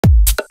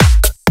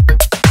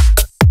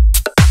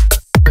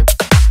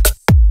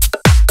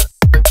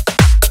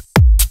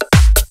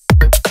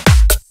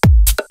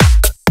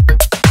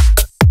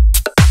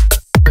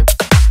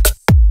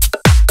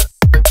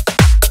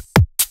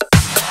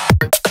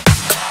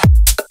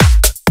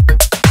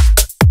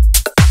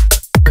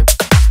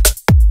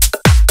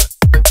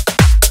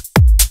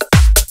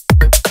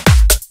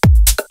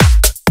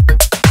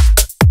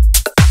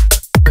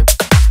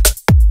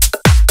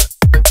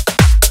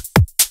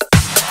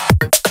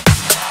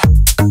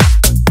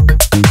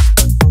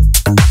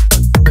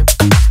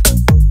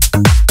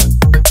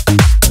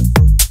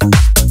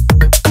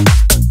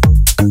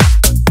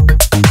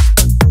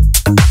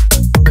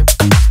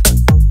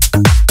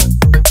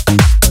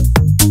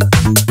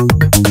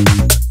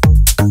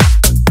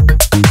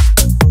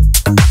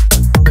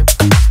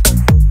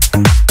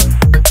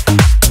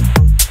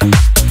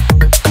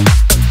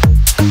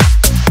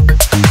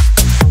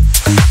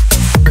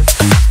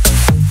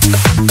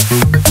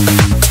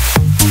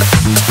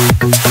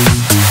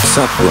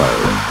Sup bro.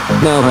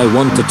 Now I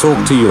want to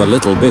talk to you a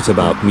little bit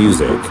about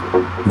music.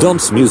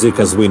 Dance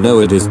music as we know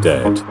it is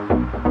dead.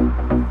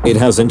 It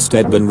has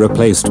instead been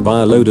replaced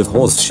by a load of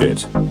horse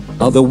shit,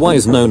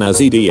 otherwise known as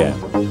EDM.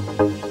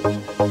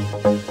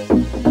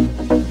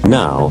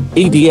 Now,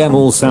 EDM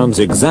all sounds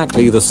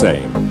exactly the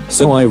same,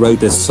 so I wrote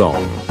this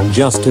song,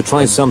 just to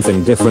try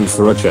something different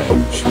for a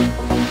change.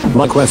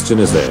 My question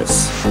is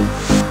this.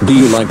 Do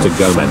you like to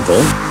go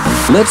mental?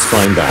 Let's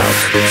find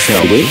out,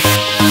 shall we?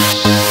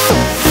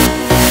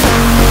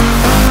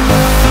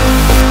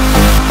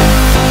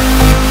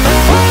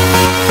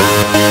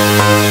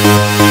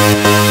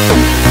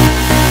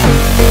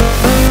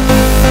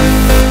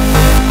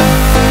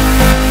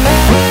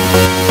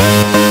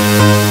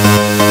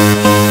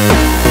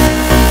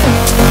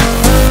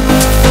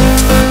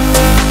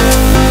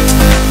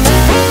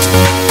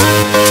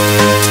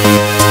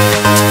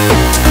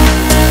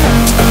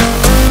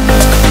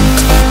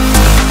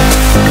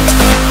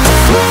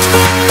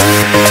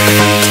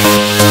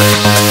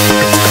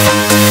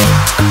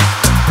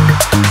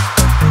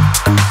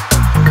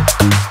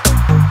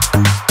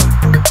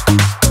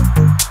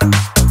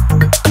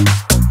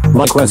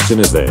 My question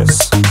is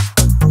this.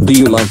 Do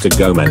you like to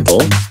go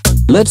mental?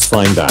 Let's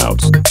find out,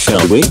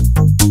 shall we?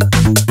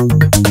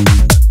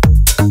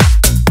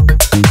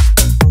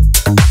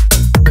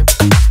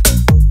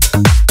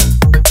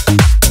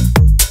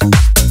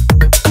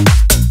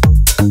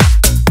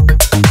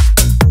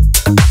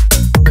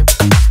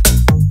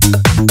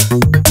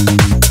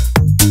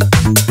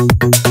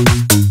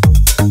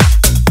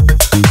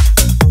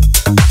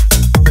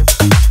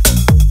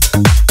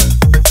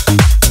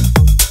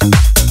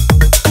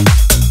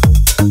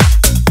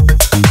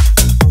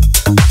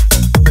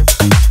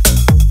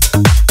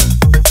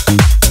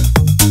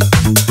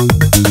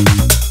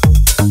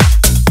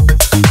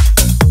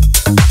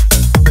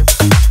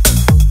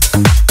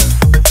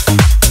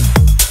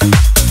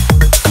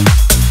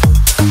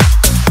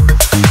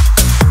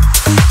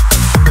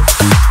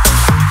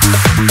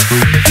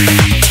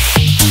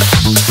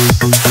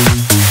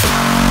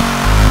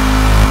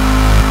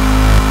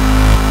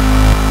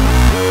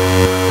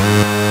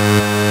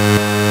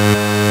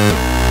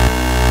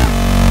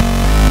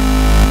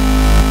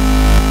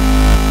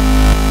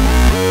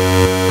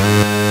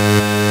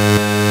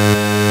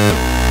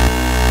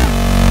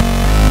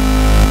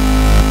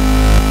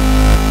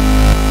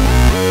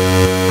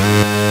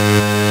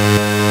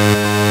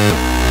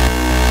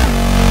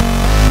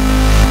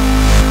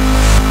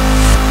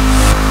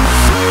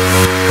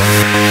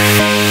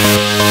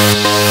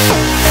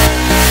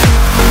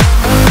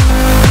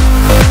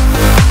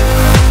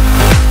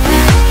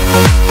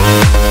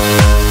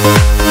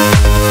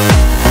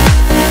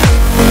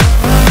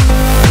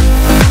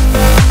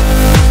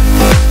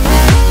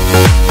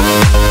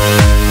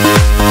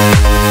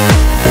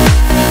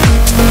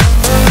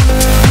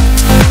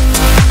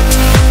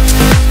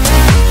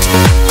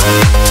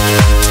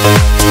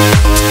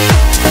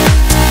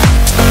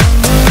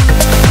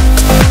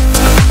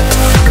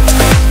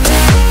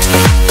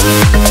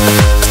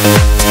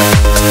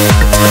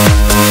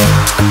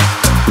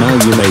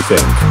 You may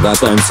think that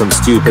I'm some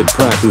stupid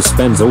prat who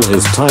spends all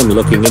his time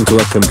looking into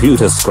a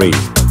computer screen.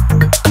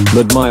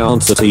 But my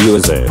answer to you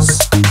is this.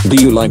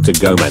 Do you like to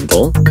go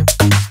mental?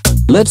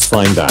 Let's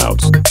find out,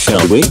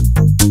 shall we?